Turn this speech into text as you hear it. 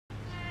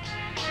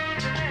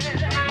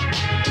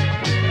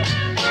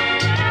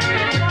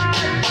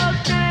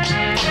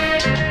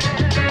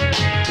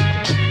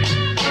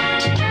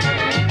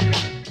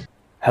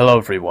Hello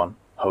everyone,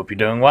 hope you're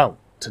doing well.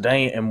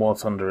 Today in War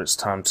Thunder it's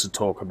time to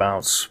talk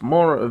about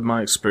more of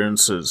my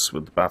experiences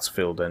with the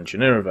Battlefield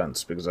Engineer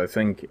events, because I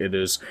think it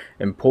is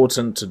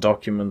important to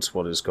document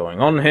what is going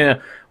on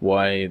here,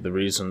 why the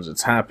reasons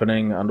it's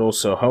happening, and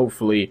also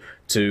hopefully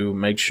to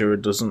make sure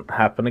it doesn't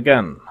happen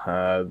again.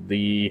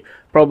 The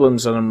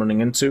problems that I'm running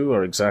into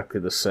are exactly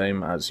the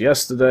same as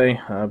yesterday,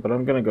 but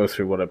I'm going to go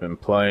through what I've been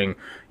playing,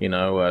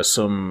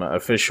 some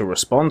official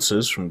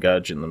responses from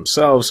Gaijin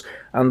themselves,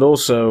 and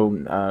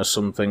also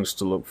some things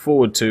to look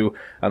forward to,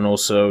 and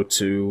also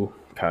to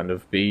kind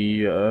of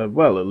be,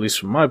 well, at least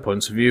from my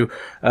point of view,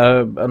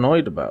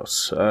 annoyed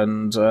about.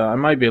 And I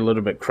might be a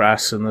little bit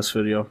crass in this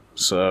video,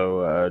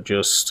 so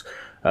just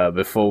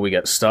before we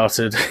get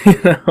started,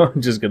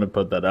 I'm just going to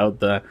put that out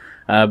there.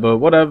 But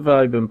what have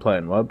I been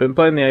playing? Well, I've been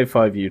playing the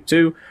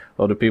A5U2.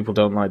 A lot of people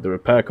don't like the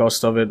repair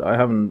cost of it.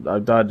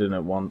 I've died in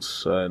it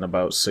once in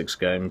about 6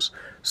 games,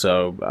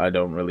 so I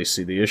don't really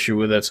see the issue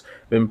with it.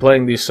 Been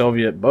playing the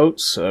Soviet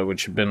boats,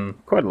 which have been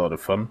quite a lot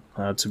of fun,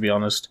 to be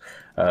honest.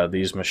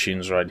 These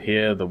machines right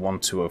here, the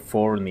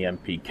 1204 and the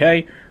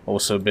MPK.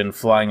 Also been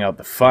flying out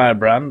the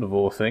Firebrand, of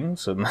all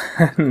things, and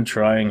then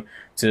trying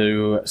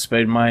to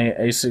spade my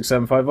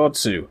A6M5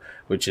 Otsu,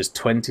 which is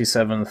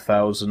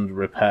 27,000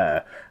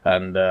 repair,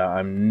 and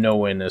I'm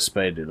nowhere near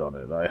spaded on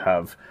it. I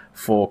have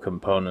 4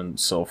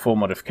 components, or 4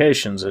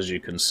 modifications, as you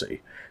can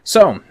see.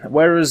 So,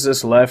 where has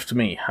this left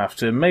me?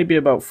 After maybe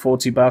about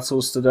 40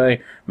 battles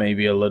today,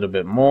 maybe a little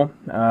bit more,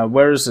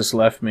 where has this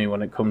left me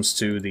when it comes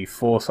to the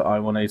 4th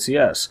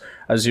I-180S?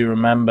 As you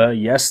remember,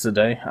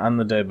 yesterday and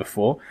the day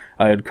before,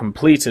 I had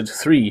completed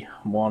 3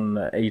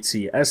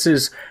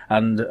 180Ss,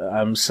 and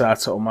I'm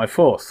sat on my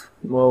 4th.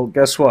 Well,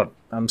 guess what?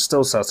 I'm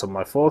still sat on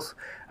my 4th,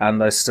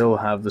 and I still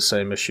have the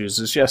same issues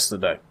as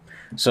yesterday.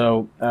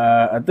 So,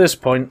 at this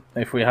point,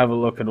 if we have a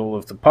look at all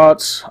of the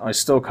parts, I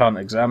still can't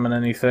examine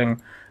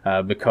anything,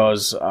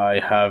 because I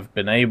have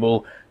been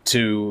able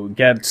to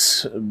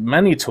get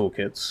many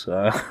toolkits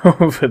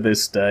over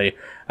this day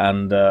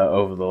and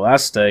over the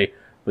last day,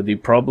 but the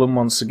problem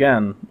once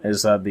again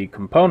is that the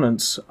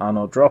components are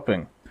not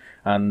dropping.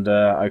 And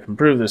I can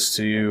prove this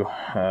to you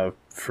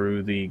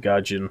through the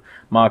Gaijin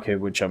market,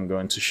 which I'm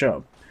going to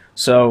show.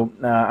 So,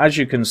 as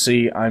you can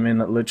see, I'm in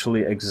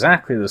literally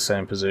exactly the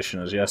same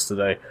position as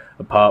yesterday,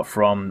 apart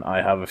from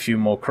I have a few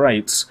more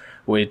crates,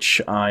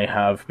 which I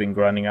have been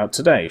grinding out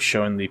today,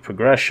 showing the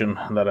progression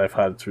that I've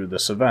had through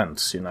this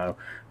event.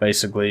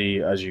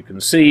 Basically, as you can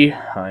see,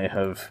 I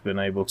have been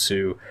able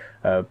to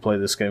play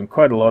this game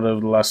quite a lot over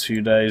the last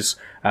few days,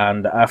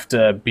 and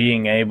after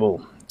being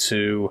able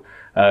to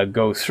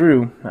go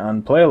through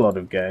and play a lot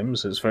of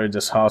games, it's very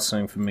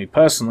disheartening for me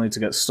personally to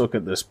get stuck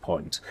at this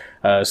point,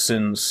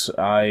 since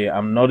I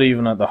am not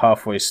even at the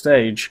halfway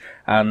stage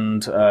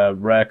and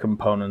rare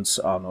components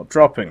are not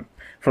dropping.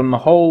 From the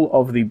whole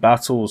of the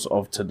battles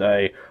of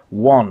today,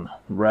 1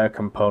 rare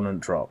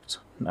component dropped.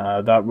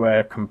 That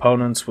rare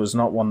component was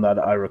not one that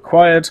I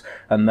required,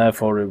 and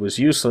therefore it was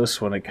useless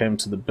when it came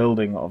to the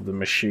building of the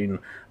machine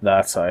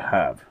that I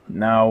have.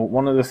 Now,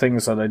 one of the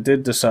things that I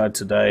did decide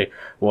today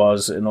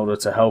was, in order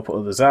to help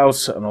others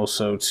out and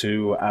also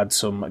to add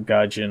some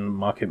Gaijin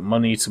market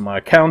money to my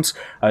account,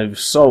 I've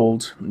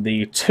sold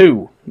the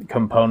 2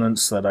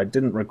 components that I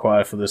didn't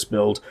require for this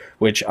build,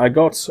 which I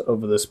got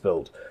over this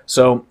build.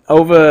 So,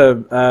 over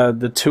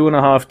the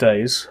 2.5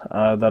 days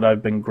that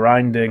I've been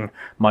grinding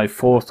my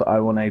 4th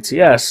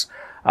I-180S,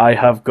 I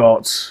have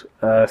got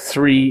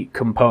 3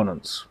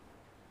 components.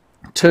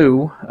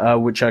 2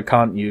 which I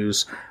can't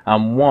use,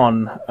 and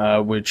 1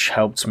 which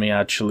helped me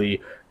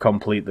actually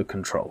complete the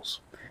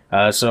controls.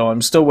 So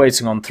I'm still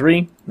waiting on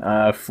 3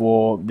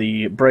 for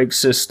the brake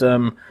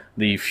system,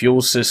 the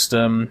fuel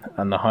system,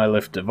 and the high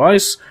lift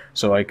device,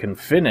 so I can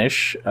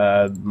finish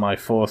my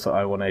 4th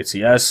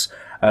I-180S.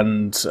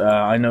 And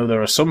I know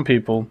there are some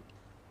people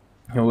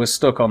who are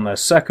stuck on their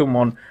 2nd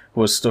one,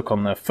 who are stuck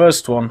on their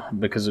 1st one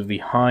because of the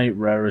high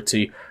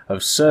rarity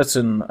of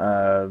certain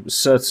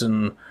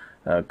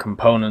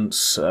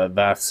components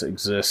that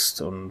exist,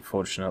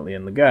 unfortunately,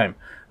 in the game.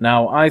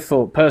 Now, I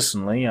thought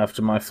personally,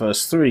 after my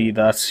first 3,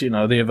 that,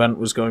 the event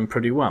was going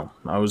pretty well.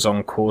 I was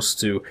on course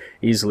to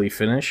easily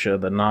finish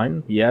the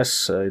 9.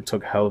 Yes, it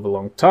took a hell of a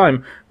long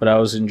time, but I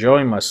was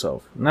enjoying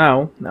myself.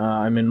 Now,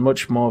 I'm in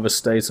much more of a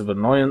state of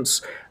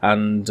annoyance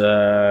and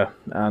well,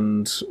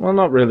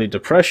 not really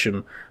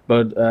depression,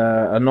 but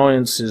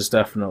annoyance is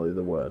definitely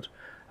the word.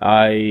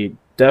 I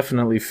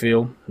definitely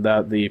feel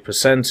that the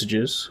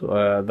percentages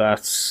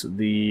that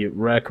the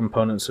rare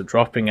components are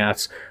dropping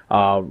at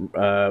are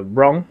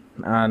wrong,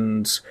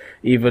 and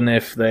even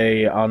if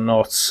they are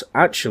not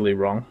actually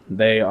wrong,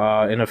 they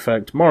are in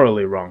effect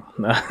morally wrong,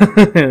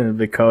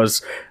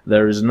 because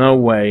there is no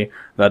way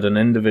that an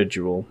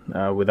individual,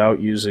 without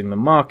using the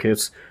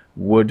market,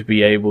 would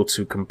be able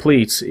to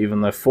complete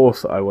even their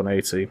 4th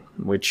I-180,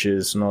 which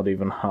is not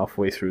even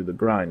halfway through the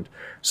grind.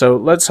 So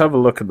let's have a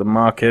look at the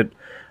market.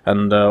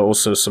 and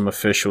also some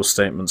official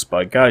statements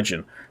by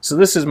Gaijin. So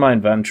this is my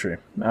inventory.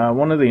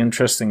 One of the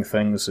interesting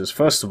things is,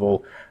 first of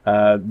all,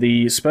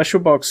 the special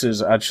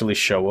boxes actually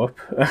show up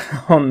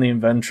on the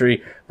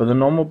inventory, but the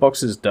normal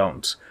boxes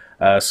don't.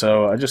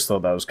 So I just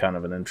thought that was kind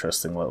of an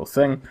interesting little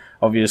thing.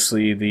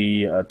 Obviously,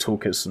 the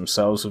toolkits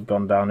themselves have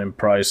gone down in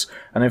price,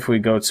 and if we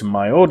go to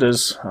my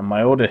orders and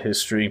my order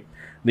history,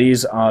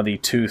 these are the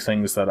two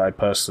things that I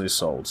personally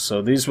sold.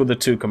 So these were the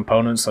two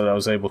components that I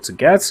was able to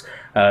get,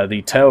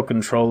 the tail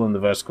control and the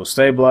vertical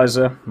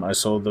stabilizer. I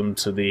sold them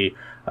to the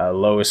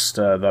lowest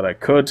that I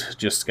could,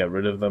 just to get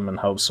rid of them and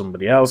help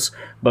somebody else.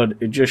 But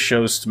it just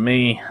shows to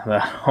me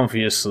that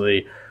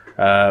obviously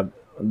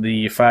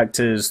the fact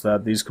is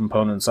that these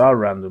components are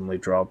randomly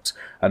dropped,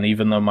 and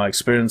even though my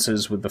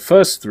experiences with the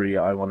first three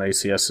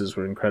I-180Ss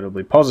were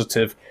incredibly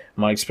positive,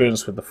 my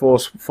experience with the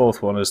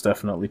fourth one has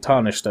definitely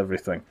tarnished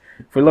everything.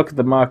 If we look at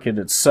the market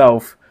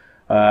itself,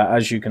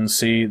 as you can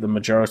see, the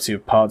majority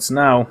of parts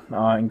now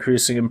are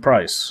increasing in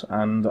price,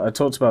 and I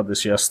talked about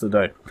this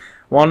yesterday.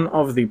 One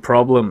of the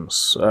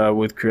problems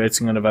with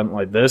creating an event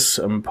like this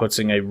and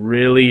putting a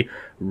really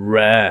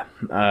rare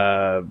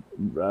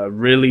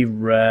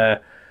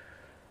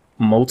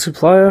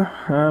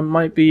multiplier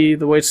might be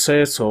the way to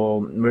say it,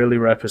 or really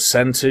rare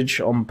percentage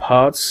on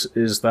parts,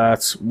 is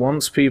that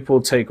once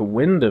people take a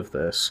wind of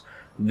this,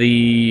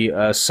 the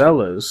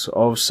sellers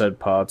of said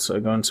parts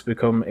are going to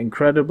become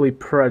incredibly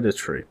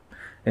predatory.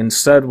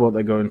 Instead, what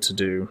they're going to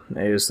do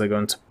is they're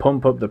going to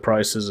pump up the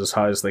prices as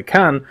high as they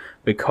can,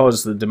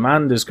 because the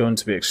demand is going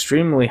to be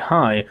extremely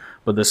high,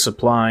 but the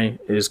supply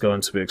is going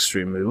to be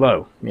extremely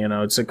low. You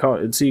know, it's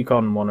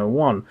Econ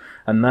 101,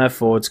 and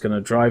therefore it's going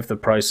to drive the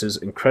prices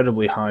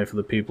incredibly high for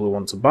the people who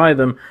want to buy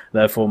them,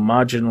 therefore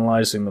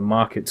marginalizing the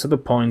market to the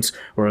point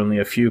where only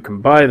a few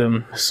can buy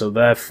them, so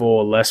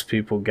therefore less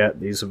people get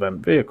these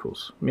event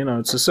vehicles. You know,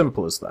 it's as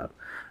simple as that.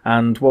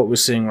 And what we're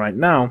seeing right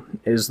now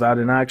is that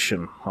in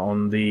action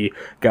on the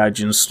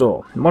Gaijin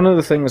store. One of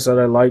the things that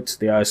I liked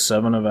the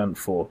i7 event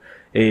for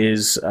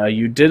is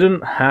you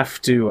didn't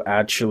have to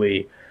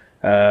actually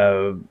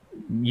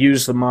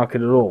use the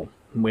market at all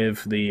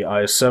with the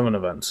i7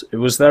 event. It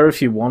was there if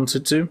you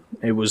wanted to.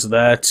 It was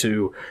there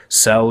to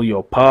sell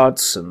your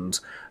parts and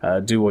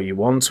do what you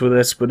want with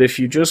it. But if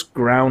you just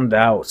ground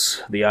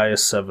out the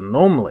IS7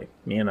 normally,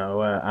 you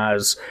know,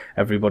 as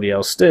everybody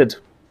else did,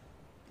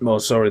 well,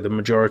 sorry, the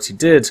majority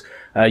did,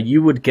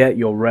 you would get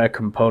your rare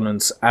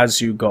components as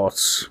you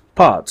got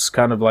parts,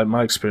 kind of like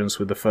my experience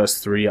with the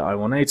first three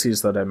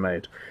I-180s that I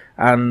made.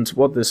 And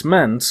what this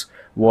meant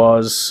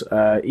was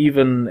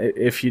even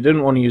if you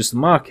didn't want to use the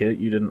market,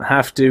 you didn't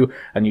have to,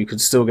 and you could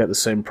still get the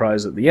same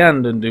prize at the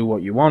end and do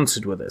what you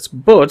wanted with it.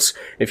 But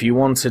if you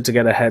wanted to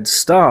get a head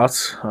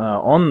start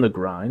on the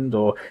grind,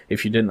 or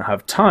if you didn't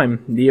have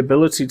time, the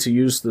ability to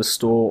use the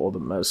store, or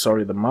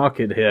the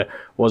market here,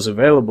 was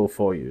available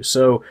for you.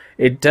 So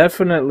it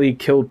definitely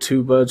killed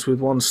two birds with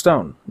one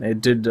stone.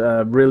 It did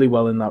really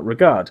well in that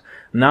regard.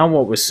 Now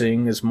what we're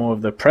seeing is more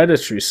of the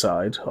predatory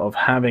side of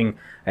having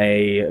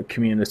a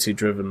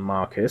community-driven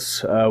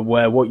market,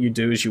 where what you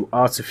do is you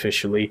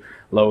artificially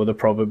lower the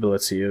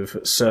probability of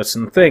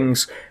certain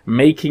things,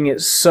 making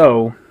it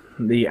so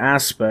the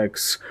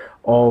aspects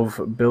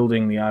of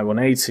building the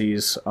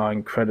I-180s are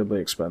incredibly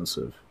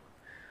expensive.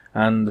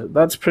 And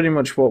that's pretty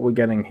much what we're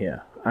getting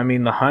here. I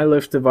mean, the high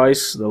lift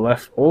device,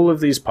 all of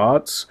these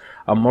parts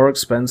are more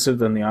expensive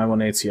than the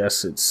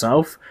I-180S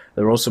itself.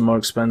 They're also more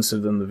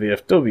expensive than the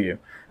VFW.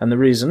 And the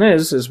reason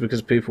is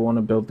because people want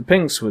to build the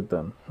pinks with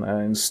them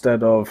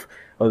instead of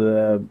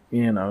the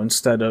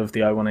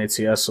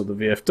I-180S or the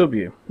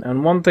VFW.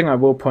 And one thing I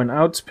will point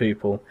out to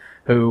people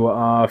who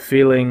are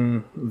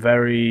feeling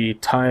very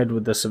tired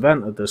with this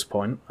event at this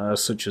point,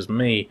 such as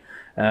me,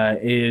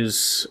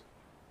 is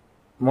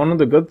one of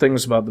the good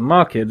things about the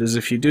market is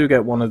if you do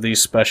get one of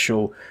these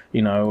special,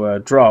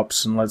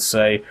 drops, and let's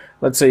say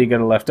you get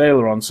a left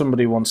aileron,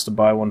 somebody wants to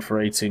buy one for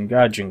 18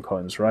 Gaijin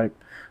coins, right?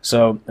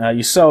 So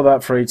you sell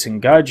that for 18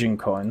 Gaijin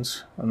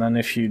coins, and then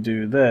if you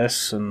do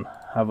this and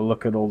have a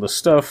look at all the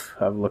stuff,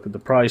 have a look at the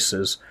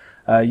prices,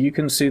 you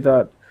can see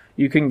that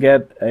you can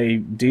get a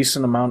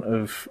decent amount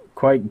of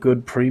quite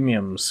good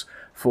premiums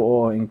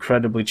for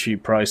incredibly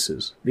cheap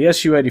prices. The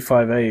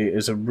Su-85A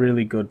is a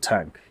really good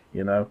tank.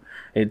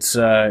 It's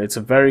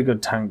a very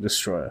good tank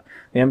destroyer.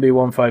 The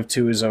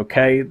MB-152 is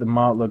okay. The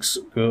Mart looks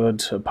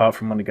good, apart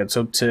from when it gets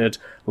up-tiered.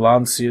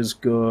 Lancia's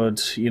good.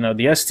 The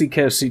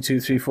STKFC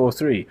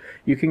 2343.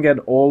 You can get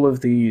all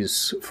of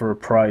these for a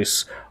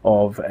price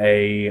of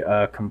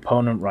a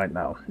component right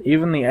now.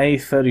 Even the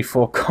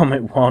A34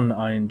 Comet 1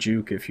 Iron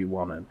Duke, if you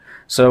want it.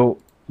 So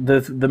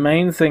the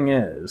main thing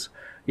is,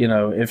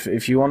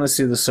 if you want to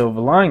see the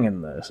silver lining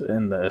in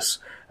this,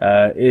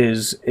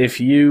 is if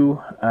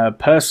you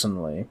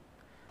personally,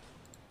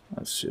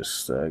 let's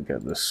just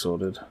get this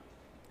sorted.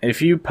 If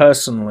you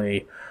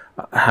personally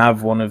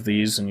have one of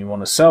these and you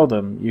want to sell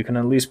them, you can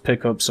at least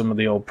pick up some of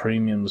the old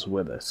premiums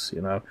with it.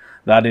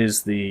 That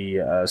is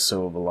the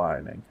silver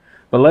lining.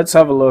 But let's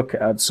have a look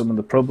at some of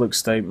the public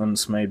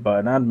statements made by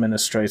an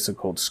administrator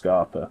called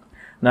Scarper.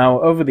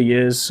 Now, over the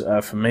years,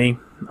 for me,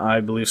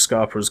 I believe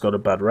Scarper has got a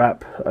bad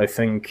rap. I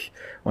think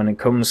when it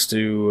comes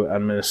to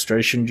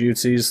administration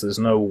duties, there's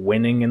no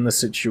winning in the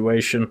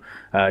situation.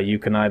 You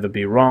can either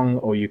be wrong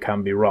or you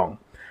can be wrong.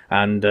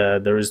 And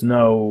there is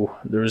no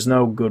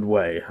good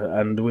way.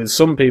 And with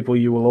some people,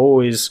 you will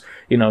always,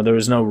 there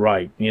is no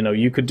right.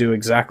 You could do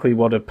exactly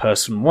what a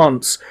person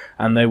wants,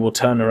 and they will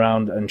turn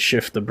around and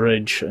shift the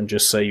bridge and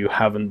just say you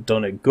haven't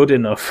done it good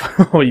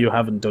enough, or you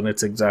haven't done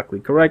it exactly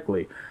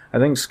correctly. I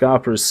think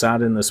Scarper is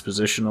sat in this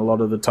position a lot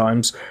of the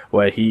times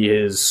where he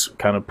is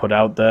kind of put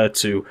out there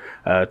to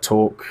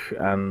talk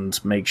and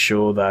make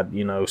sure that,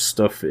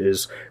 stuff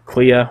is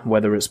clear,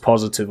 whether it's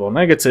positive or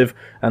negative,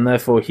 and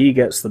therefore he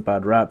gets the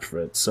bad rap for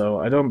it. So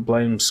I don't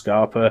blame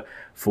Scarper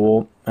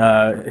for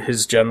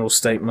his general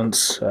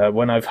statements.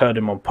 When I've heard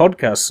him on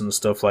podcasts and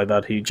stuff like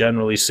that, he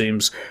generally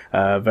seems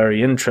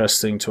very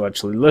interesting to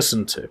actually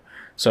listen to.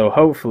 So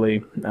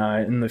hopefully,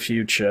 in the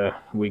future,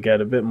 we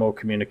get a bit more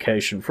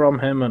communication from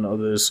him and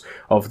others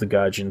of the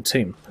Gaijin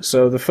team.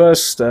 So the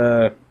first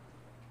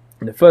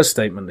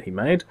statement that he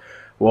made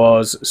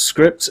was,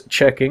 "Script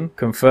checking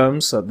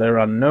confirms that there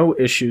are no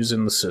issues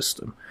in the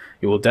system.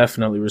 You will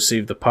definitely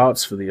receive the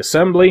parts for the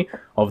assembly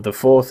of the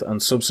fourth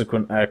and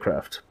subsequent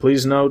aircraft.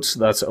 Please note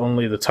that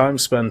only the time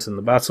spent in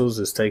the battles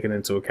is taken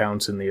into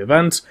account in the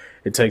event.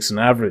 It takes an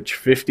average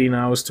 15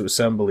 hours to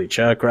assemble each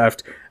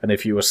aircraft, and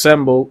if you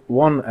assemble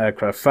one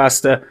aircraft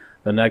faster,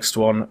 the next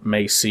one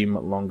may seem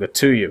longer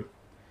to you."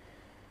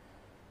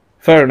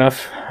 Fair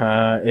enough.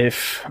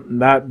 If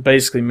that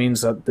basically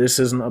means that this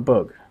isn't a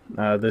bug.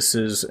 This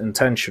is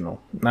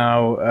intentional.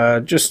 Now,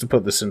 just to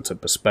put this into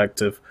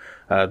perspective,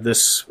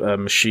 this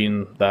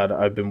machine that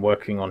I've been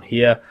working on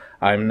here,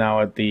 I'm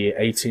now at the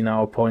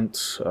 18-hour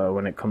point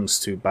when it comes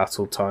to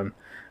battle time,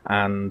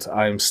 and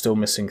I'm still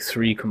missing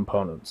 3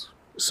 components.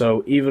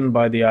 So even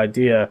by the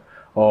idea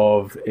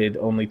of it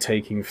only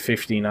taking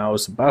 15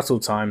 hours of battle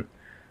time,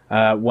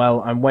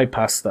 well, I'm way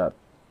past that.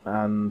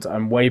 And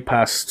I'm way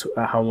past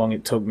how long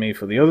it took me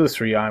for the other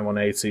 3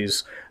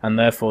 I-180s, and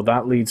therefore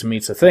that leads me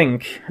to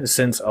think,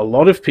 since a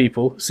lot of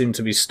people seem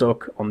to be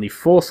stuck on the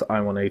 4th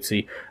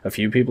I-180, a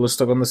few people are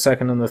stuck on the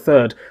 2nd and the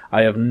 3rd,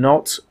 I have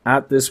not,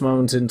 at this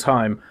moment in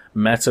time,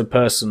 met a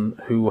person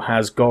who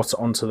has got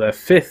onto their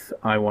 5th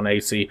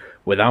I-180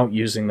 without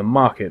using the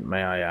market,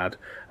 may I add,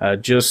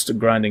 just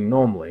grinding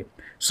normally.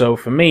 So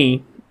for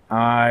me,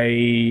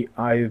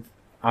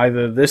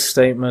 either this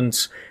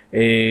statement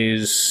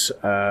is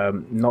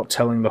not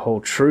telling the whole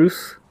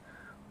truth,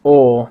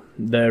 or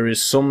there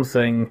is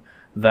something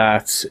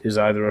that is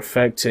either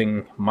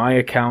affecting my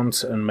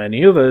account and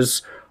many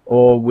others,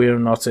 or we're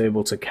not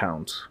able to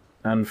count.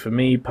 And for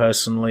me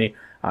personally,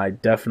 I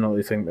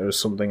definitely think there is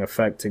something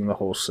affecting the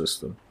whole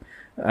system.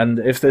 And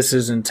if this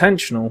is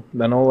intentional,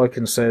 then all I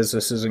can say is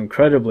this is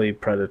incredibly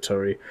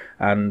predatory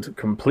and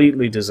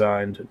completely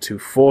designed to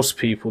force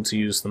people to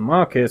use the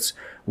market,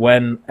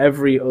 when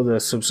every other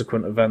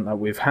subsequent event that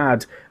we've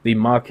had, the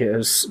market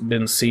has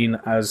been seen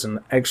as an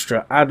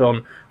extra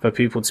add-on for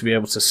people to be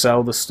able to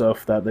sell the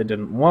stuff that they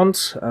didn't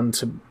want, and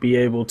to be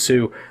able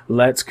to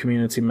let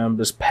community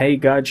members pay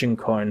Gaijin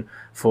coin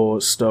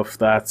for stuff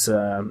that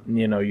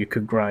you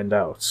could grind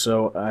out.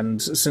 So, and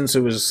since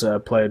it was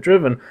player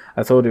driven,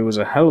 I thought it was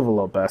a hell of a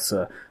lot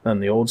better than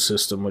the old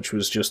system, which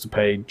was just to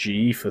pay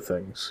GE for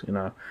things,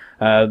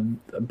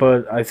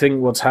 but I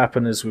think what's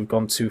happened is we've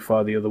gone too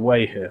far the other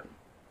way here.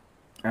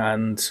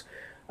 And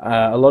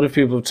a lot of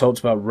people have talked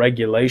about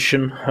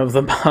regulation of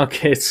the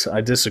market.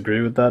 I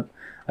disagree with that.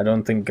 I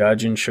don't think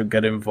Gaijin should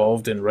get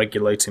involved in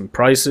regulating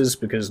prices,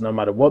 because no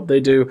matter what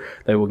they do,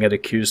 they will get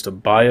accused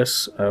of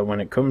bias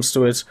when it comes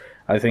to it.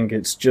 I think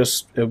it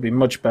would be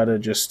much better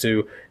just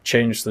to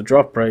change the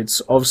drop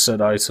rates of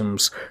said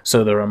items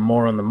so there are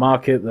more on the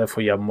market,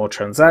 therefore you have more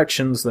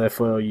transactions,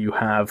 therefore you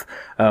have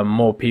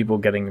more people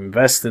getting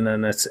invested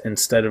in it,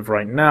 instead of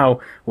right now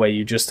where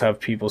you just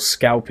have people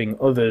scalping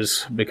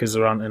others because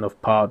there aren't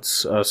enough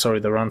parts,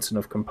 there aren't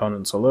enough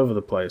components all over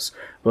the place.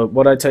 But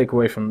what I take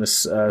away from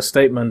this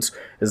statement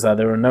is that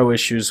there are no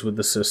issues with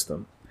the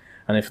system.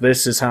 And if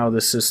this is how the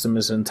system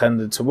is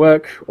intended to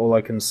work, all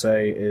I can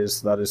say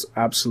is that is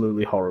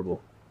absolutely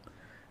horrible.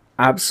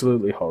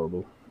 Absolutely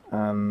horrible.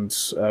 And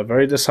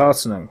very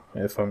disheartening,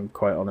 if I'm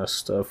quite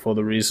honest, for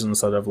the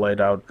reasons that I've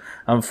laid out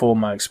and for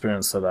my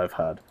experience that I've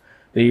had.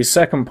 The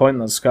second point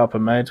that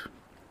Scarper made,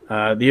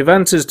 the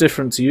event is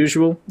different to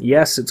usual.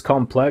 Yes, it's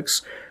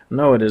complex.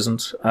 No, it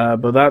isn't.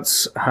 But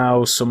that's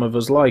how some of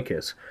us like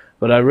it.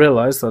 But I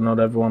realize that not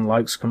everyone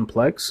likes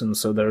complex, and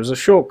so there is a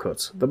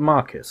shortcut, the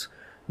market.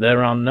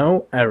 There are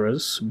no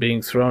errors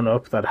being thrown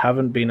up that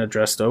haven't been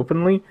addressed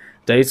openly.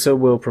 Data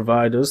will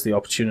provide us the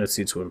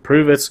opportunity to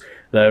improve it.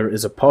 There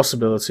is a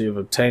possibility of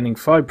obtaining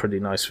 5 pretty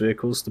nice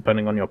vehicles,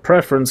 depending on your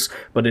preference,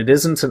 but it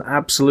isn't an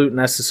absolute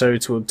necessary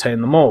to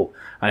obtain them all.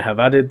 I have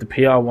added the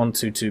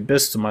PR122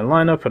 BIS to my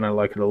lineup, and I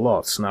like it a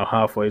lot, now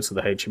halfway to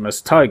the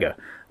HMS Tiger.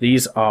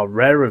 These are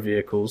rarer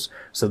vehicles,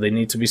 so they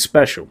need to be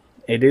special.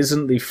 It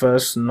isn't the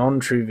first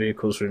non-true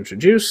vehicles to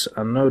introduce,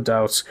 and no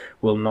doubt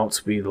will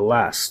not be the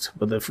last,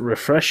 but the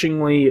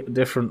refreshingly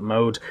different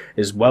mode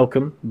is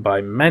welcome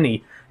by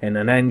many in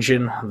an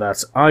engine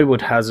that I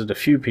would hazard a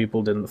few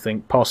people didn't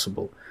think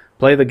possible.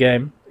 Play the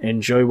game,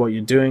 enjoy what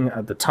you're doing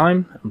at the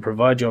time, and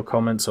provide your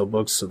comments or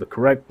bugs to the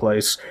correct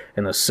place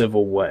in a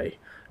civil way.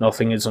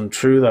 Nothing is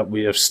untrue that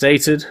we have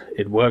stated.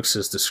 It works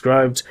as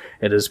described.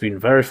 It has been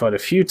verified a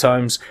few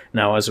times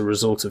now as a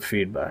result of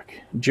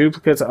feedback.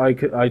 Duplicate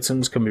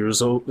items can be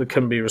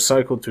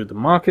recycled through the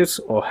market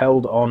or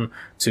held on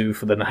to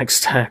for the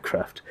next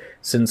aircraft.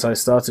 Since I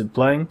started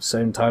playing,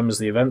 same time as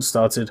the event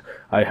started,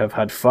 I have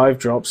had 5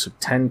 drops of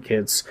 10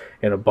 kits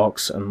in a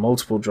box and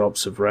multiple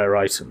drops of rare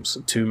items,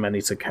 too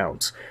many to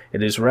count.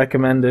 It is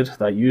recommended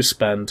that you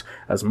spend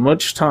as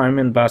much time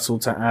in battle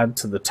to add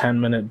to the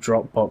 10-minute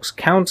drop box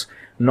count.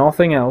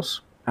 Nothing else,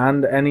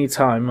 and any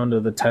time under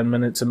the 10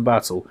 minutes in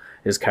battle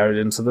is carried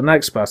into the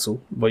next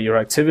battle, but your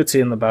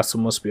activity in the battle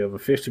must be over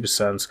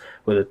 50%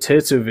 with a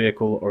tier 2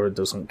 vehicle or it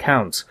doesn't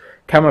count.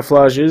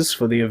 Camouflages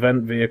for the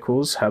event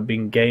vehicles have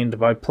been gained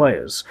by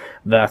players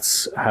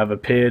that have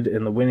appeared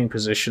in the winning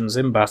positions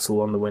in battle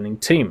on the winning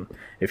team.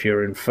 If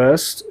you're in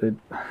first,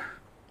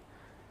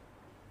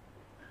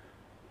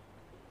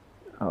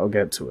 I'll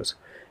get to it.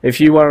 If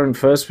you are in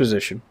first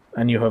position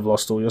and you have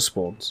lost all your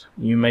spawns,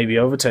 you may be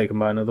overtaken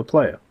by another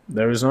player.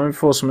 There is no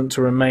enforcement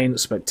to remain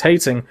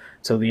spectating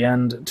till the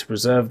end to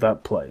preserve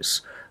that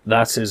place.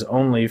 That is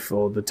only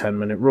for the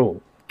 10-minute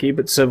rule. Keep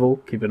it civil,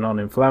 keep it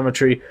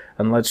non-inflammatory,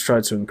 and let's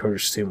try to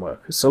encourage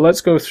teamwork. So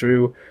let's go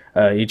through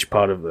each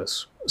part of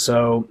this.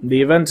 So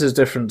the event is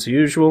different to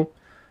usual.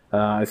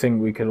 I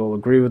think we could all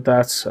agree with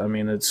that. I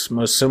mean, it's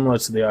most similar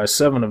to the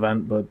i7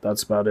 event, but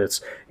that's about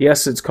it.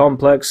 Yes, it's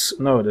complex.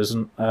 No, it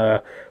isn't.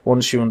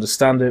 Once you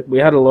understand it, we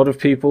had a lot of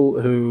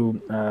people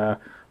who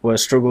were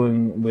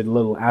struggling with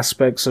little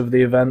aspects of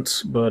the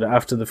event, but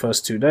after the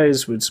first 2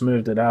 days, we'd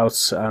smoothed it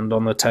out, and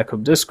on the Tech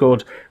Hub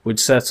Discord, we'd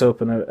set up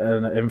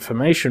an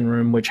information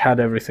room which had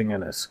everything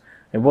in it.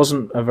 It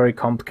wasn't a very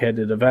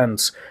complicated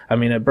event. I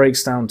mean, it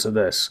breaks down to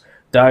this.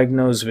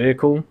 Diagnose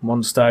vehicle.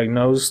 Once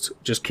diagnosed,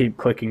 just keep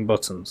clicking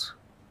buttons.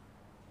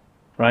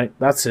 Right?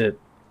 That's it.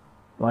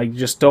 Like,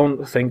 just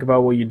don't think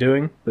about what you're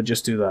doing, but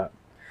just do that.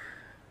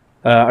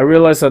 I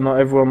realize that not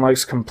everyone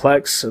likes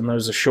complex, and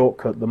there's a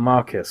shortcut, the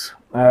market.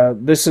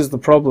 This is the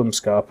problem,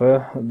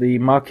 Scarper. The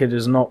market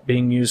is not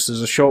being used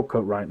as a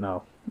shortcut right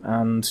now.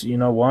 And you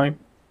know why?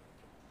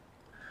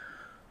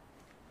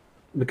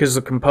 Because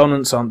the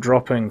components aren't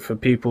dropping for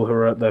people who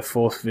are at their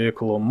 4th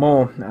vehicle or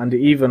more, and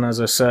even,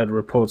 as I said,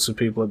 reports of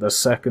people at their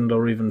 2nd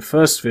or even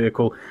 1st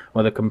vehicle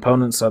where the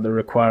components that they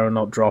require are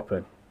not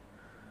dropping.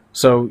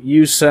 So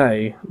you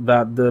say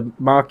that the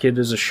market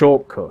is a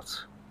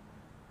shortcut.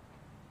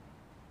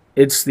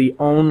 It's the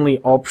only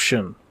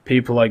option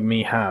people like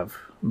me have,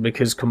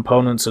 because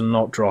components are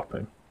not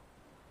dropping.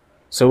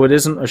 So it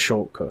isn't a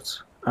shortcut.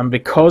 And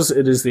because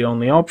it is the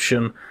only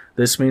option,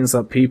 this means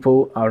that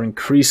people are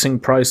increasing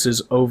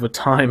prices over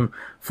time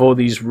for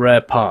these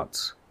rare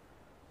parts.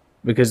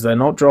 Because they're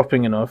not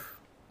dropping enough,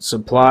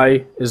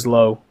 supply is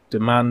low,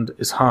 demand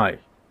is high.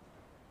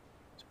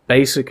 It's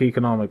basic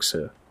economics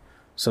here.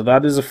 So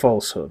that is a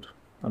falsehood,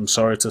 I'm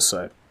sorry to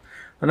say.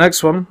 The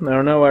next one, there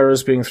are no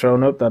errors being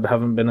thrown up that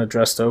haven't been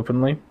addressed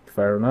openly.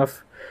 Fair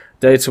enough.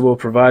 Data will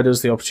provide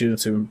us the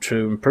opportunity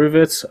to improve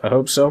it, I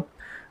hope so.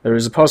 There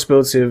is a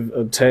possibility of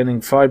obtaining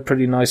 5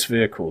 pretty nice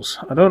vehicles.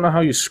 I don't know how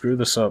you screw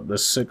this up.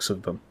 There's 6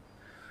 of them.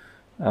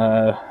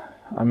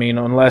 I mean,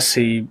 unless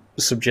he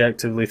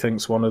subjectively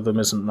thinks one of them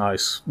isn't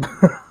nice,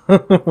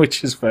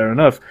 which is fair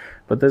enough.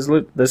 But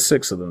there's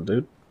 6 of them,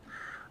 dude.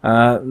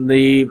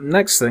 The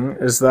next thing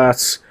is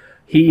that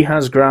he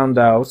has ground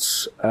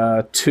out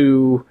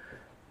 2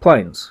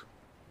 planes.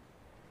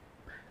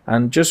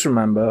 And just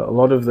remember, a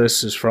lot of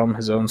this is from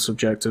his own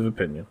subjective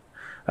opinion.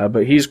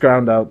 But he's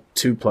ground out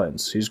 2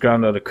 planes. He's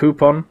ground out a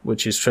coupon,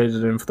 which is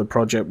traded in for the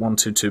Project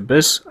 122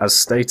 BIS, as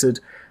stated,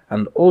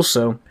 and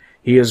also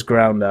he has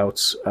ground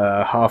out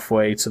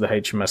halfway to the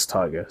HMS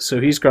Tiger.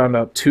 So he's ground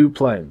out 2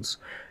 planes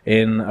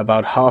in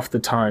about half the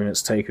time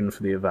it's taken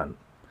for the event.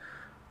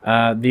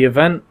 The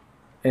event,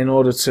 in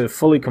order to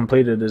fully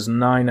complete it, is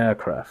 9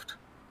 aircraft.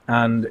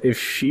 And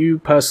if you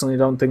personally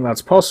don't think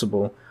that's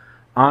possible,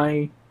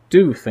 I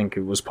do think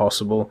it was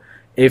possible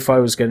if I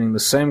was getting the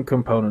same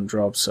component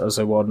drops as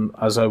I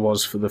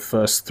was for the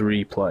first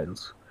 3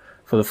 planes.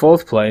 For the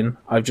 4th plane,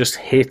 I've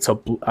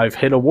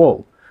hit a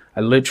wall. I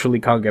literally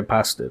can't get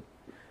past it.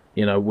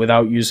 You know,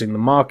 without using the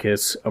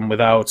market and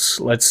without,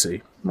 let's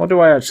see, what do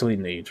I actually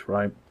need,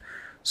 right?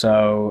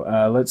 So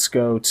let's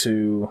go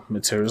to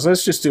materials.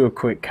 Let's just do a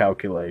quick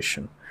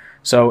calculation.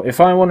 So if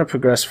I want to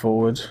progress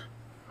forward,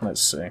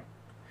 let's see.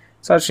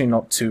 It's actually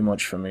not too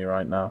much for me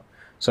right now.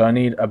 So I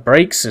need a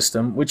brake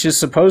system, which is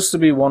supposed to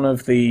be one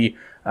of the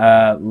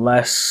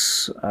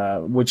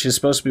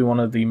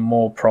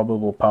more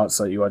probable parts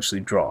that you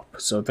actually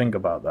drop. So think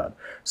about that.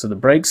 So the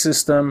brake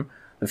system,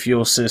 the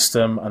fuel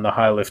system, and the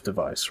high lift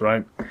device,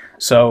 right?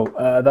 So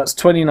that's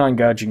 29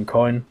 Gaijin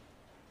coin.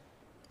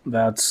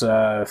 That's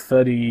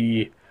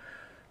 30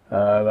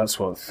 That's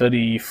what,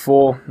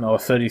 34 or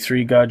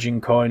 33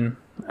 Gaijin coin,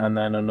 and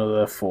then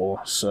another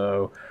 4.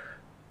 So,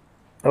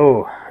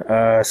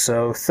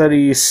 so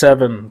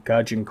 37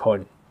 Gaijin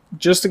coin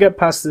just to get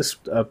past this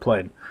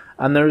plane.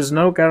 And there is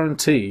no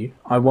guarantee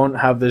I won't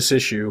have this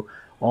issue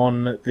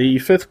on the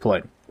 5th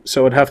plane.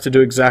 So I'd have to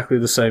do exactly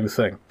the same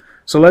thing.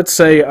 So let's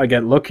say I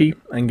get lucky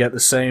and get the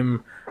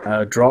same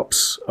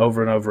drops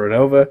over and over and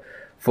over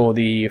for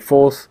the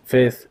 4th,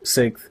 5th,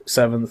 6th,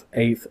 7th,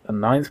 8th,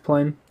 and 9th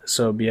plane.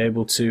 So be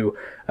able to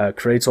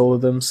create all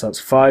of them. So that's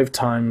 5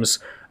 times,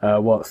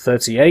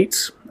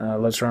 38?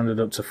 Let's round it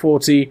up to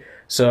 40.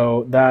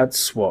 So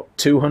that's,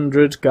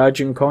 200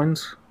 Gaijin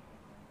coins?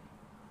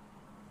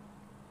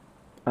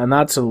 And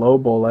that's a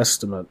lowball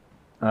estimate,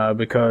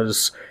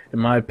 because, in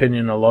my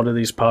opinion, a lot of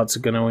these parts are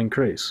going to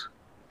increase.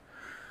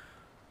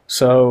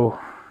 So,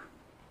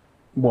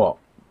 what?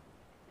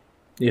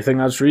 You think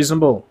that's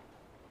reasonable?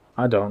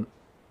 I don't.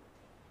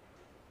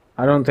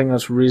 I don't think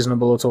that's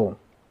reasonable at all.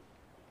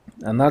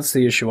 And that's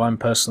the issue I'm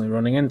personally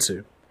running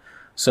into.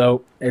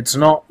 So, it's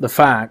not the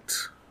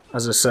fact,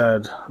 as I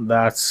said,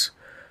 that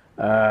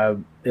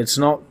it's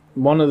not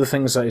one of the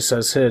things that he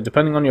says here.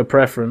 Depending on your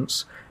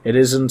preference, it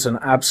isn't an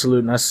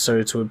absolute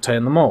necessary to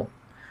obtain them all.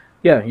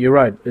 Yeah, you're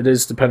right, it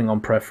is depending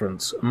on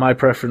preference. My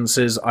preference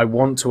is I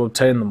want to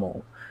obtain them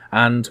all.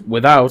 And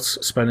without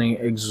spending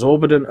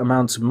exorbitant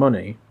amounts of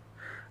money,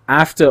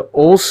 after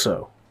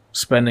also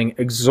spending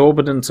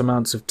exorbitant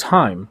amounts of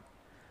time,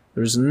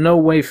 there is no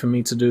way for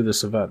me to do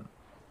this event.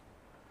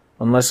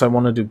 Unless I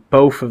want to do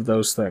both of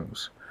those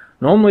things.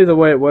 Normally the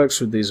way it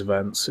works with these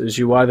events is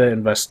you either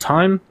invest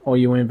time or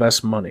you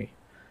invest money.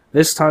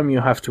 This time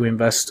you have to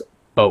invest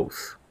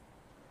both,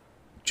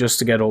 just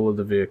to get all of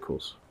the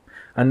vehicles.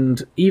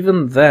 And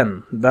even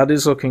then, that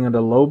is looking at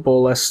a low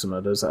ball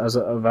estimate as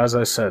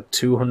I said,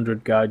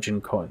 200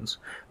 Gaijin coins.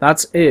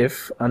 That's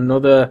if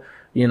another,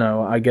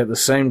 I get the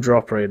same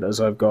drop rate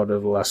as I've got over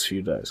the last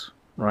few days,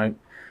 right?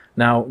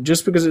 Now,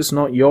 just because it's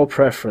not your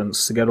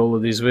preference to get all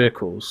of these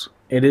vehicles,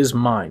 it is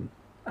mine.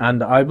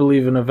 And I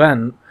believe an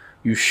event,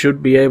 you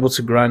should be able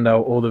to grind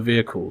out all the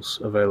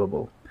vehicles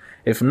available.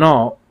 If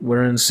not,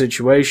 we're in a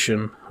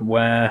situation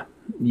where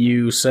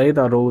you say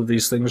that all of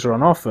these things are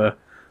on offer,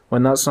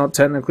 when that's not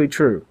technically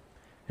true.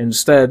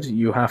 Instead,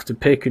 you have to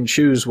pick and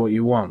choose what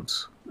you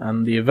want.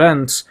 And the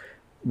event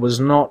was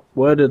not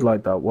worded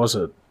like that, was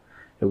it?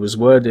 It was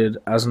worded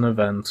as an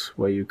event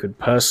where you could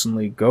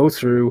personally go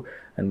through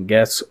and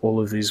get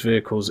all of these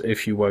vehicles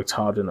if you worked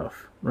hard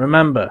enough.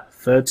 Remember,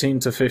 13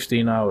 to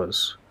 15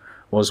 hours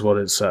was what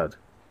it said.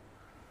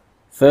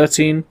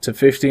 13 to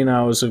 15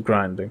 hours of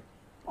grinding,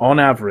 on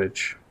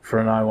average, for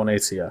an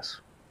i180S.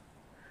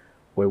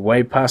 We're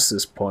way past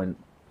this point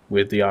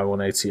with the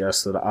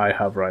i180S that I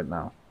have right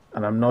now,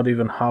 and I'm not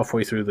even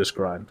halfway through this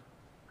grind.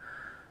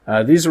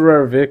 These are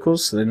rare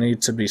vehicles, so they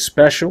need to be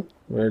special.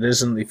 It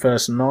isn't the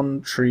first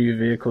non-tree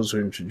vehicles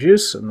we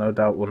introduce, and no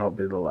doubt will not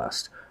be the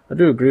last. I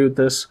do agree with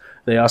this.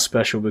 They are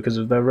special because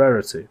of their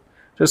rarity,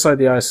 just like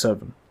the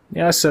i7. The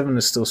i7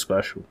 is still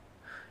special.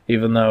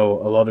 Even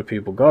though a lot of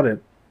people got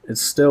it,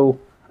 it's still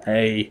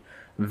a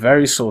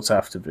very sought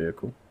after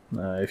vehicle.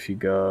 If you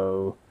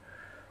go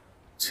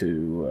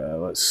to,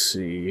 let's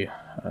see,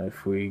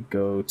 if we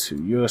go to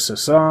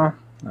USSR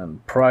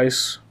and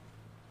price,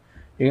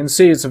 you can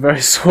see it's a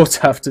very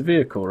sought after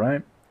vehicle,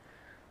 right?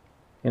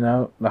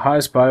 The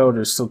highest buy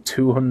order is still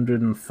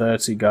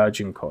 230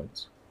 Gaijin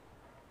coins.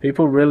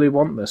 People really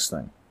want this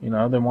thing, they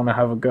want to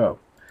have a go.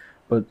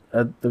 But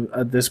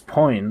at this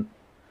point,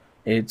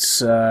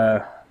 it's,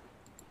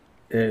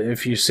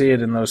 if you see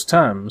it in those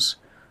terms,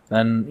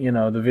 then,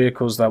 the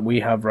vehicles that we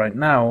have right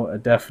now are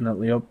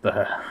definitely up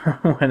there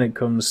when it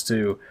comes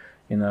to,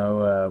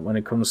 when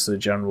it comes to the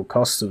general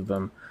cost of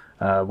them,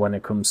 when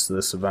it comes to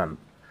this event.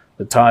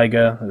 The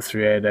Tiger, the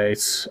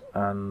 388,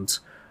 and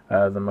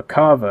the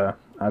Merkava,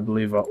 I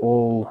believe, are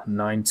all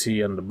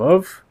 90 and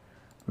above.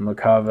 The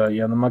Merkava,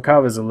 the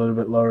Merkava is a little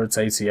bit lower, it's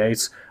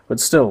 88,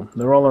 but still,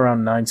 they're all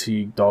around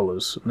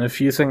 $90. And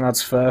if you think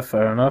that's fair,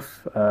 fair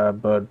enough,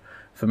 but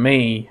for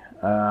me,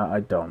 I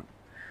don't.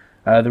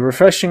 The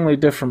refreshingly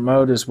different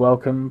mode is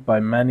welcomed by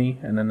many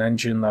in an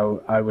engine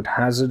that I would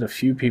hazard a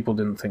few people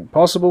didn't think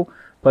possible.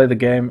 Play the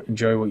game,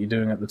 enjoy what you're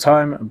doing at the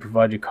time, and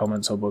provide your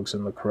comments or bugs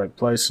in the correct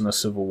place in a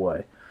civil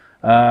way.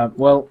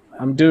 Well,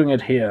 I'm doing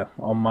it here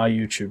on my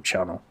YouTube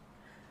channel.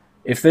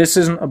 If this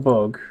isn't a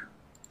bug,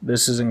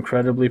 this is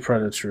incredibly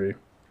predatory.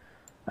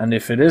 And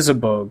if it is a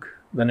bug,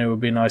 then it would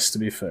be nice to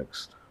be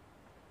fixed.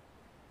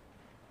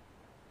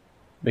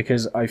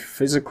 Because I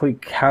physically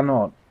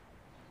cannot.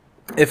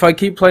 If I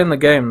keep playing the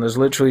game, there's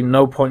literally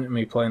no point in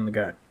me playing the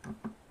game.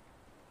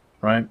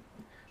 Right?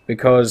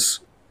 Because,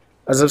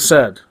 as I've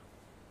said,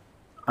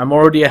 I'm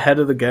already ahead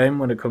of the game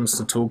when it comes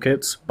to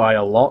toolkits by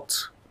a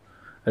lot.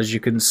 As you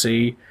can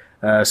see,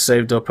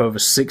 saved up over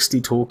 60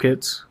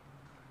 toolkits.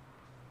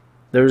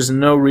 There is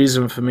no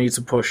reason for me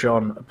to push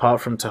on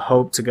apart from to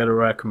hope to get a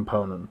rare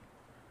component.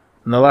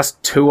 And the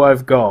last 2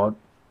 I've got,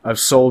 I've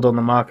sold on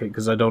the market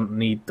because I don't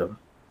need them.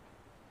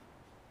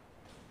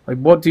 Like,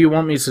 what do you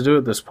want me to do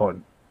at this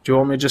point? Do you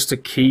want me just to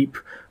keep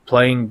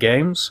playing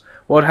games?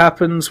 What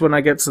happens when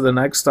I get to the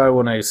next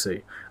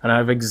I-180 and I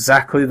have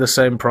exactly the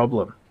same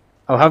problem?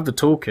 I'll have the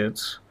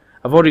toolkits.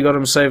 I've already got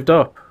them saved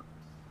up.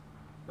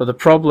 But the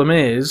problem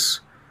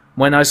is,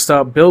 when I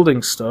start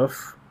building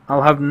stuff,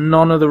 I'll have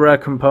none of the rare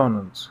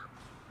components.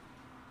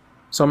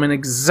 So I'm in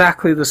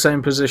exactly the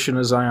same position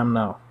as I am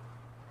now.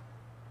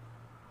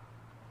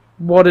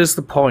 What is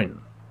the point?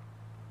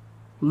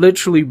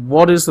 Literally,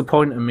 what is the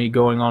point of me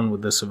going on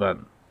with this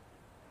event?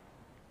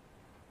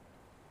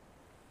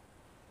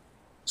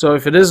 So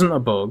if it isn't a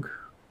bug,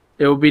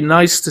 it would be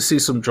nice to see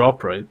some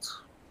drop rates.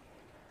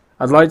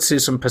 I'd like to see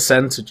some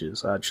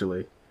percentages,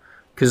 actually.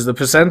 Because the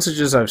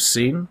percentages I've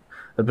seen,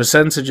 the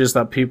percentages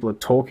that people are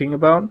talking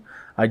about,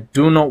 I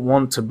do not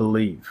want to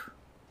believe.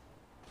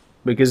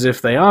 Because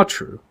if they are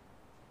true,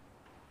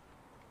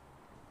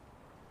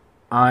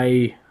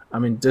 I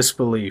am in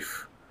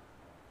disbelief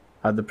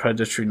at the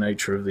predatory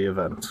nature of the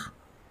event.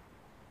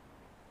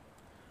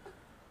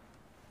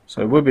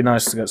 So it would be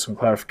nice to get some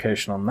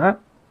clarification on that.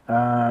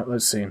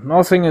 Let's see.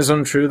 Nothing is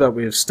untrue that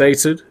we have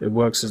stated. It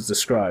works as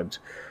described.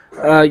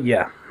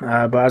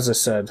 But as I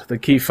said, the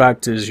key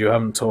fact is you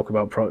have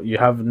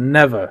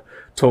never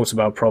talked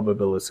about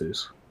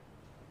probabilities,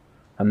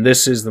 and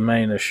this is the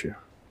main issue.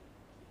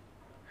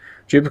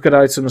 Duplicate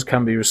items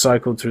can be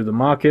recycled through the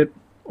market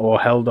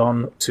or held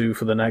on to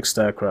for the next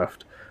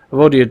aircraft. I've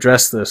already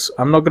addressed this.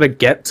 I'm not going to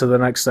get to the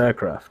next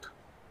aircraft.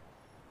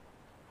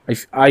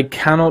 I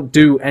cannot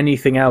do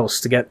anything else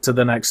to get to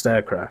the next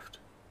aircraft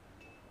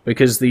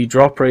because the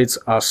drop rates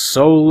are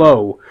so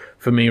low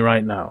for me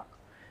right now.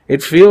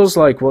 It feels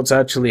like what's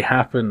actually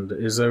happened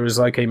is there is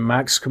like a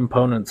max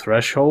component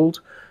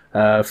threshold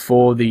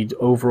for the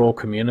overall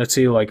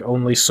community, like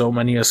only so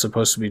many are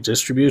supposed to be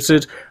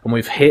distributed, and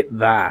we've hit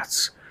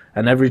that.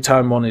 And every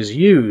time one is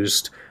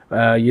used,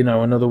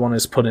 another one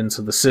is put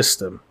into the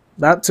system.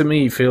 That to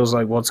me feels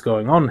like what's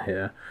going on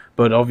here,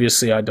 but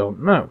obviously I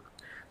don't know.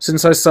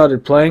 Since I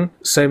started playing,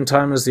 same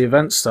time as the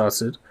event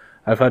started,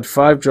 I've had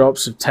 5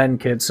 drops of 10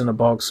 kits in a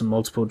box and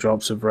multiple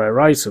drops of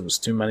rare items,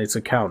 too many to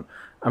count.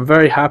 I'm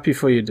very happy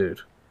for you, dude.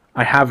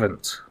 I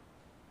haven't.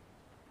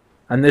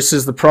 And this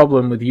is the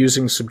problem with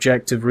using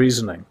subjective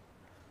reasoning.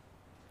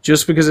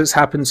 Just because it's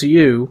happened to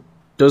you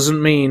doesn't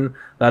mean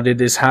that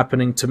it is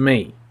happening to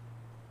me.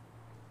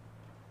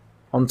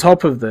 On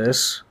top of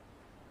this,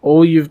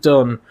 all you've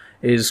done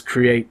is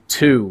create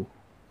 2.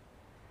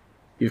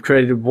 You've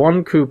created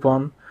 1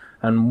 coupon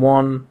and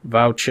 1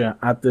 voucher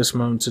at this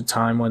moment of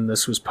time when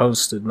this was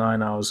posted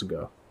 9 hours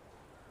ago.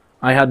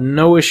 I had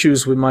no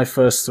issues with my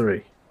first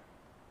 3.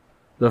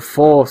 The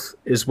 4th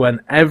is when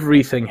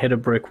everything hit a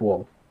brick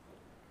wall,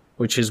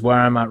 which is where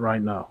I'm at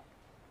right now.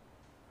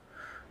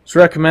 It's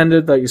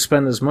recommended that you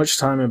spend as much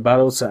time in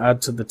battle to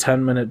add to the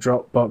 10-minute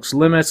drop box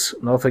limit.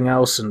 Nothing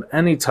else and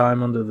any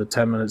time under the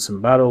 10 minutes in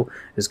battle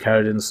is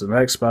carried into the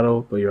next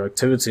battle, but your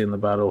activity in the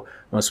battle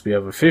must be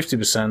over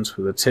 50%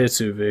 with a tier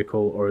 2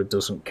 vehicle or it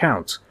doesn't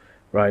count.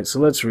 Right, so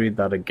let's read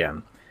that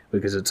again,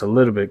 because it's a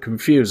little bit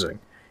confusing.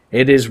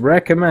 It is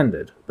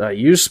recommended that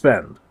you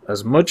spend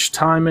as much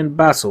time in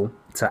battle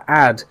to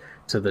add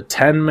to the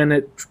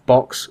 10-minute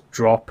box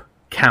drop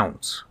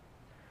count.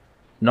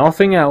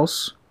 Nothing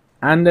else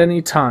and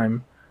any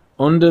time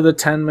under the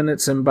 10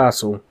 minutes in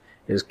battle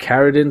is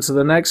carried into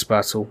the next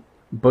battle,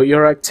 but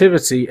your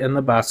activity in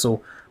the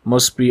battle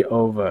must be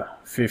over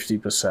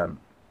 50%.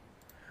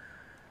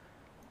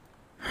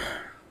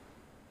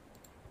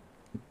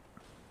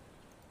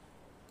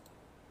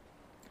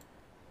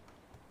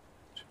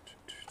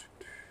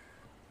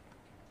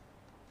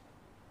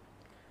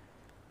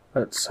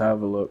 Let's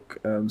have a look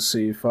and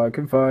see if I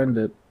can find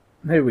it.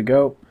 Here we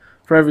go.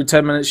 For every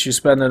 10 minutes you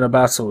spend in a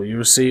battle, you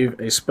receive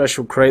a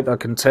special crate that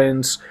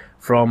contains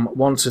from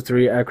 1 to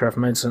 3 aircraft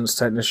maintenance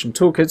technician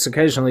toolkits.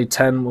 Occasionally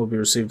 10 will be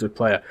received with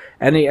player.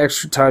 Any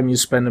extra time you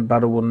spend in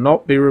battle will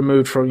not be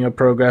removed from your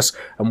progress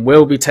and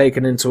will be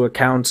taken into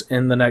account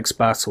in the next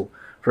battle.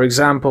 For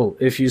example,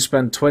 if you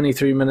spend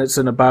 23 minutes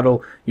in a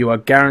battle, you are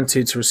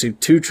guaranteed to receive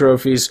 2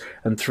 trophies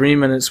and 3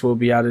 minutes will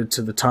be added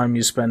to the time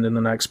you spend in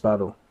the next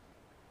battle.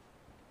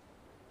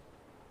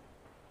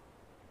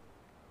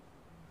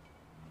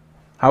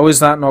 How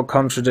is that not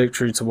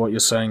contradictory to what you're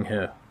saying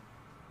here?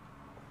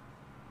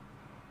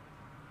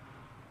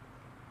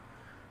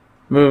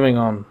 Moving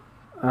on.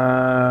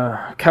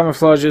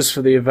 Camouflages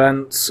for the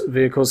event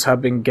vehicles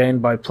have been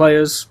gained by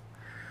players.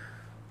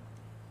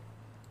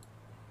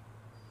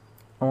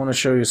 I want to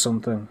show you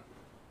something.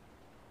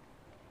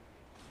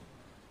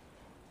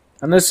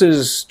 And this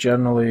is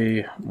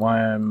generally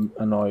why I'm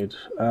annoyed.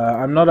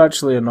 I'm not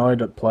actually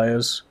annoyed at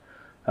players.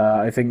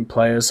 I think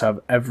players have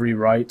every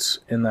right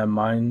in their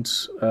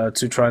minds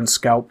to try and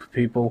scalp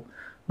people,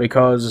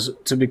 because,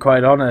 to be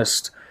quite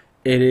honest,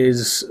 it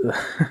is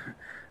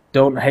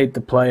don't hate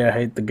the player,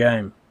 hate the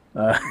game.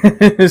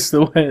 Is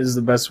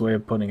the best way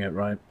of putting it,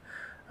 right?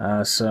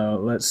 So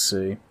let's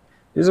see.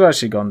 These have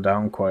actually gone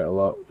down quite a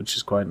lot, which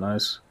is quite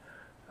nice.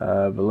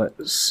 But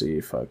let's see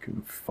if I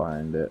can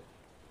find it.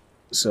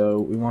 So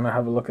we want to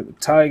have a look at the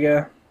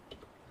Tiger.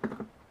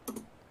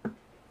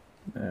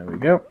 There we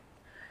go.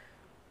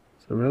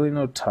 So really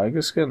no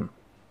tiger skin.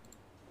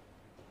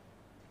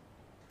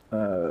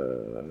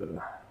 Alright,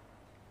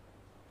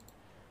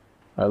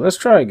 let's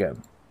try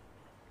again.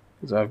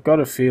 Because I've got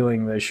a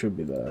feeling they should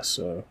be there,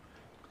 so...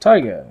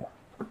 Tiger!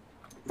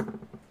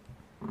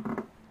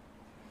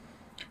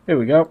 Here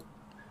we go. For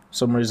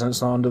some reason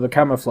it's not under the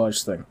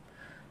camouflage thing.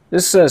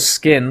 This says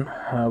skin,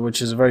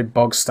 which is a very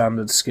bog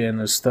standard skin,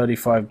 is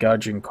 35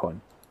 Gaijin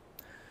coin.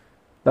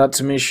 That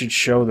to me should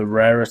show the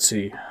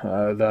rarity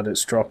that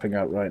it's dropping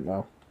at right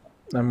now.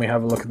 Then we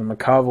have a look at the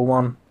Merkava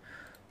one.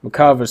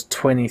 Merkava is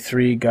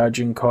 23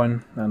 Gaijin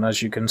coin, and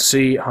as you can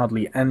see,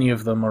 hardly any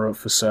of them are up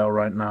for sale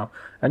right now.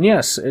 And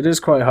yes, it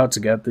is quite hard to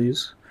get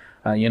these.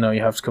 You know,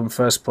 you have to come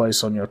first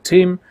place on your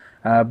team,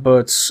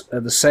 but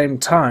at the same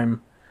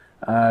time,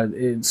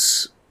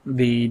 it's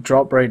the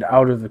drop rate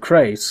out of the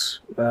crate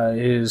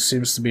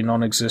seems to be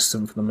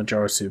non-existent for the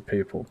majority of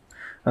people.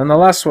 And the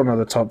last one are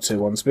the top two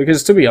ones,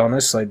 because to be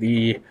honest, like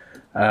the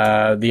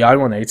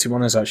I-180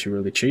 one is actually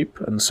really cheap,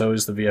 and so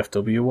is the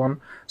VFW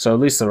one. So at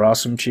least there are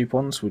some cheap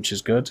ones, which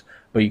is good.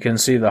 But you can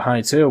see the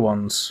high tier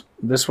ones,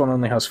 this one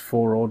only has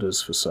 4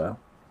 orders for sale.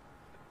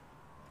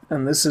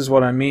 And this is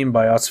what I mean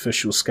by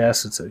artificial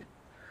scarcity.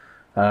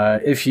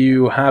 If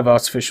you have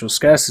artificial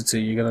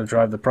scarcity, you're going to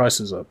drive the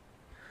prices up.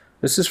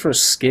 This is for a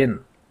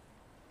skin.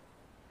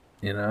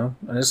 You know,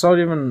 and it's not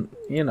even,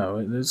 you know,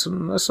 it's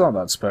not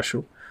that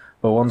special.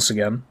 But once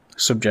again,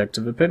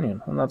 subjective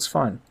opinion, and that's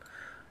fine.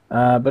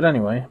 But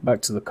anyway,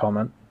 back to the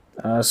comment.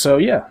 So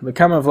yeah, the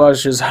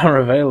camouflages are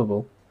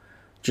available,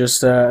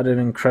 just at an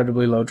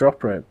incredibly low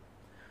drop rate.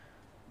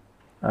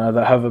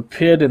 That have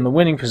appeared in the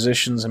winning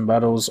positions in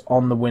battles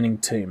on the winning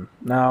team.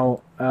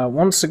 Now,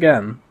 once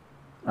again,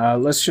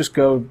 let's just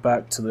go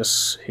back to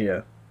this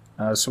here.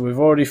 So we've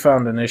already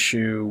found an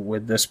issue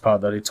with this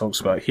part that he talks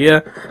about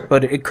here,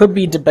 but it could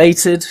be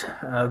debated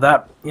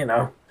that, you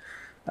know,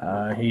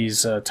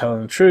 he's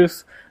telling the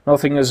truth.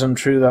 Nothing is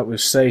untrue that we've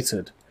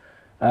stated.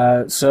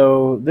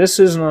 So this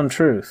is an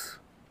untruth.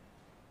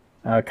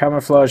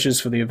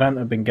 Camouflages for the event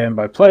have been gained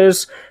by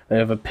players. They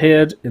have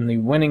appeared in the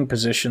winning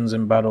positions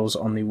in battles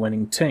on the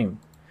winning team.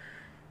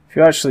 If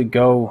you actually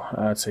go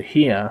to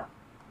here,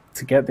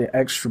 to get the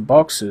extra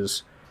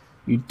boxes,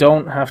 you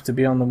don't have to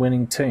be on the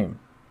winning team.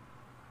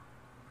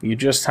 You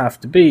just have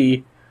to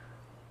be...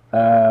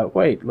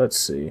 wait, let's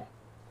see.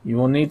 You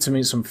will need to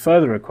meet some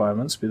further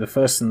requirements, be the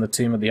first in the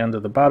team at the end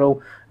of the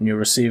battle, and you'll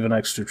receive an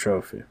extra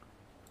trophy.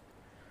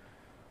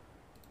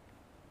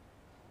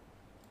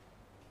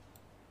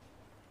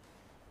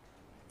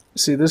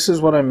 See, this is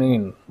what I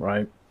mean,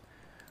 right?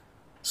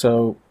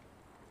 So,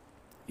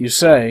 you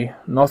say,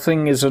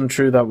 nothing is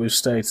untrue that we've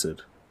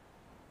stated.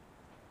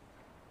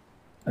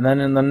 And then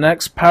in the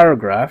next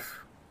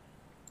paragraph,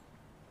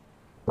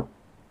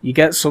 you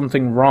get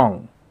something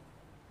wrong.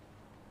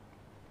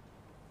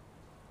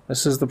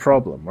 This is the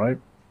problem, right?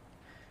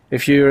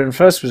 If you're in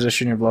first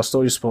position, you've lost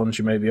all your spawns,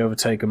 you may be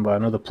overtaken by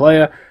another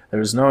player. There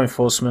is no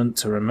enforcement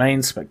to remain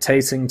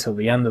spectating till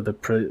the end of the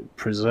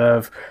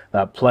preserve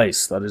that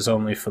place. That is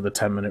only for the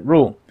 10-minute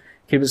rule.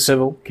 Keep it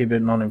civil, keep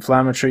it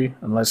non-inflammatory,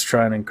 and let's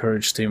try and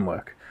encourage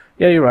teamwork.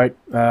 Yeah, you're right.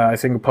 I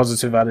think a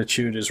positive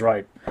attitude is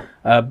right.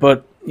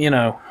 But, you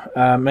know,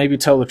 maybe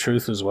tell the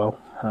truth as well.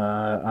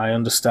 I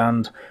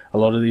understand a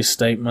lot of these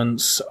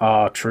statements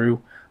are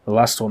true. The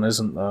last one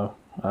isn't, though.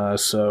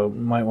 So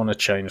you might want to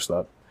change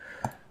that.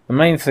 The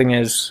main thing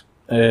is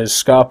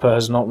Scarper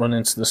has not run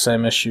into the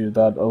same issue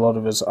that a lot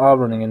of us are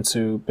running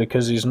into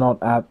because he's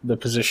not at the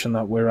position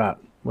that we're at.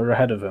 We're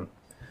ahead of him.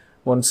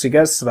 Once he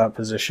gets to that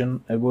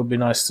position, it would be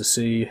nice to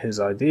see his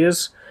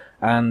ideas,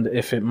 and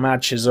if it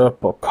matches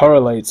up or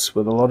correlates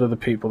with a lot of the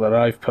people that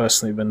I've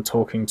personally been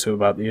talking to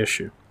about the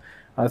issue.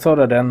 I thought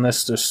I'd end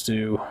this just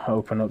to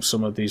open up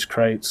some of these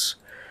crates,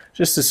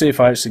 just to see if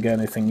I actually get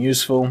anything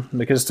useful,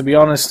 because to be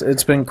honest,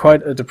 it's been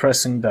quite a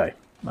depressing day.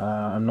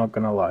 I'm not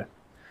going to lie.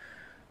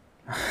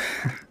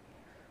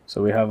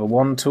 So we have a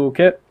 1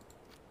 toolkit.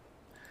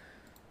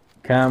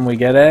 Can we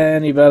get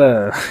any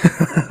better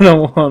than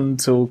a 1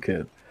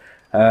 toolkit?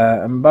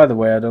 And by the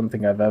way, I don't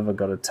think I've ever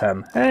got a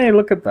 10. Hey,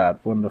 look at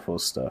that. Wonderful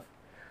stuff.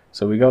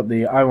 So we got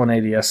the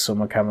I-180S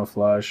Summer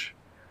Camouflage.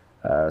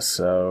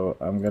 So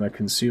I'm going to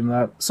consume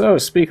that. So,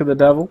 speak of the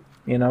devil,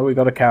 you know, we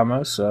got a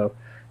camo, so,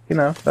 you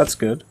know, that's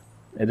good.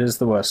 It is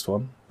the worst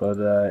one, but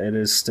it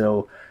is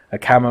still a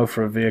camo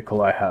for a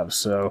vehicle I have,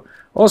 so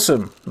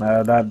awesome.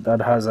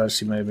 That has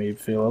actually made me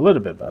feel a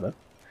little bit better.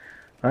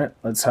 Right,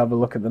 let's have a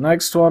look at the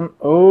next one.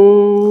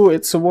 Oh,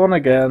 it's a 1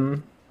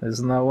 again.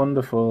 Isn't that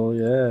wonderful?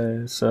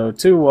 Yeah. So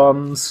 2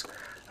 1s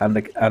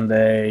and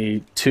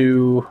a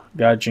 2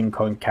 Gaijin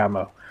coin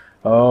camo.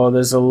 Oh,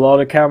 there's a lot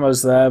of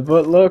camos there,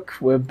 but look,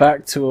 we're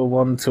back to a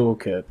 1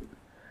 toolkit.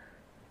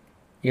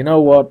 You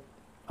know what?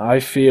 I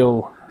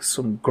feel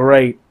some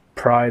great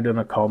pride and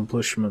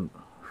accomplishment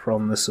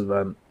from this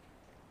event.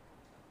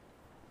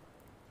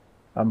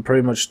 I'm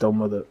pretty much done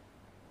with it.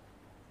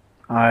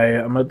 I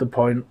am at the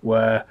point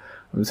where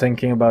I'm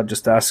thinking about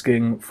just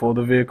asking for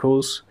the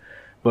vehicles,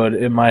 But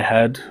in my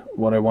head,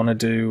 what I want to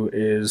do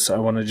is I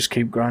want to just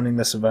keep grinding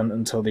this event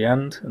until the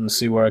end and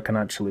see where I can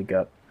actually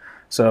get.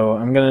 So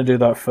I'm going to do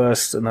that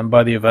first, and then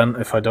by the event,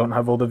 if I don't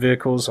have all the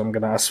vehicles, I'm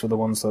going to ask for the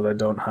ones that I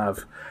don't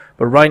have.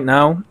 But right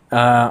now,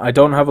 I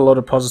don't have a lot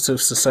of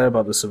positives to say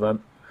about this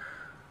event.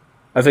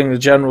 I think the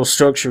general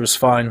structure is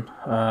fine.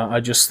 I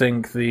just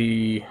think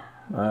the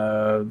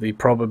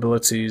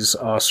probabilities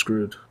are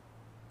screwed.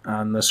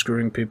 And they're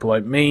screwing people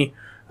like me,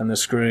 and they're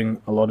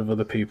screwing a lot of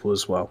other people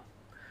as well.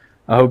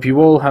 I hope you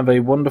all have a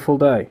wonderful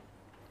day,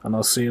 and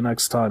I'll see you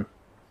next time.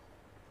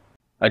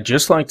 I'd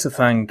just like to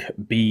thank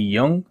B.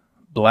 Young,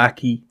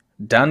 Blackie,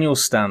 Daniel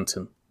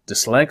Stanton,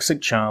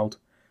 Dyslexic Child,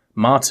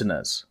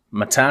 Martinez,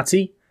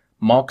 Matati,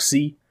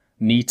 Moxie,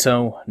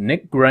 Nito,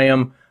 Nick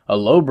Graham,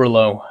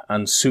 Alobralo,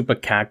 and Super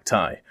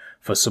Cacti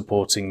for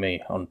supporting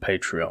me on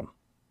Patreon.